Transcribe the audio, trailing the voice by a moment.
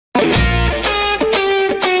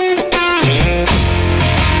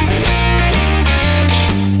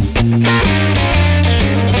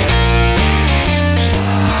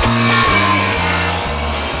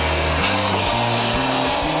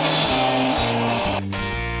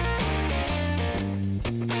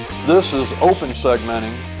This is open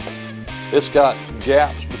segmenting. It's got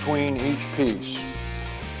gaps between each piece.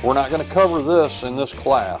 We're not going to cover this in this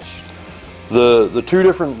class. The two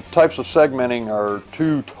different types of segmenting are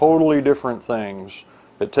two totally different things.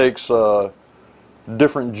 It takes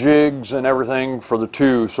different jigs and everything for the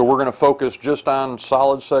two, so we're going to focus just on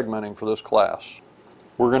solid segmenting for this class.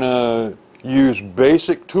 We're going to use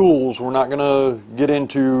basic tools. We're not going to get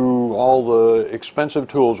into all the expensive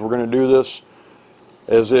tools. We're going to do this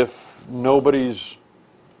as if nobody's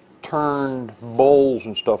turned bowls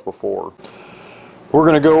and stuff before. We're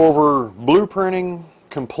going to go over blueprinting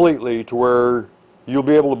completely to where you'll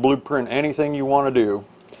be able to blueprint anything you want to do.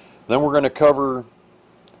 Then we're going to cover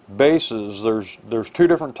bases. There's two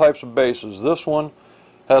different types of bases. This one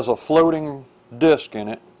has a floating disc in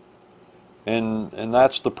it, and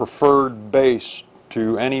that's the preferred base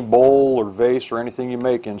to any bowl or vase or anything you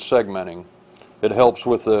make in segmenting. It helps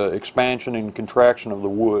with the expansion and contraction of the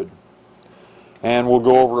wood. And we'll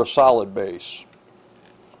go over a solid base.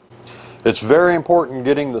 It's very important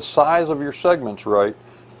getting the size of your segments right.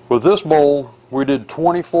 With this bowl, we did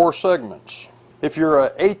 24 segments. If you're an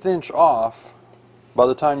 1/8 inch off, by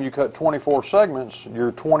the time you cut 24 segments,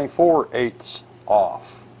 you're 24/8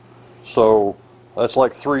 off. So that's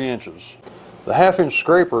like 3 inches. The 1/2 inch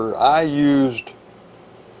scraper I used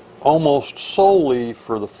almost solely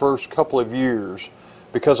for the first couple of years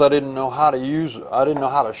because I didn't know how to use it. I didn't know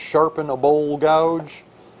how to sharpen a bowl gouge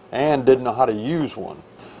and didn't know how to use one.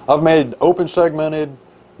 I've made open segmented,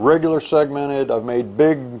 regular segmented. I've made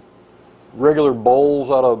big regular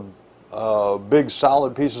bowls out of big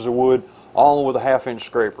solid pieces of wood, all with a 1/2 inch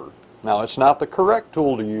scraper. Now, it's not the correct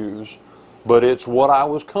tool to use, but it's what I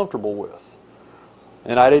was comfortable with.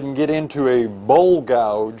 And I didn't get into a bowl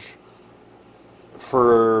gouge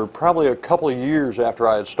for probably a couple of years after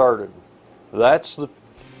I had started. That's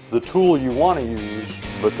the tool you want to use,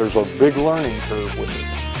 but there's a big learning curve with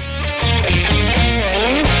it.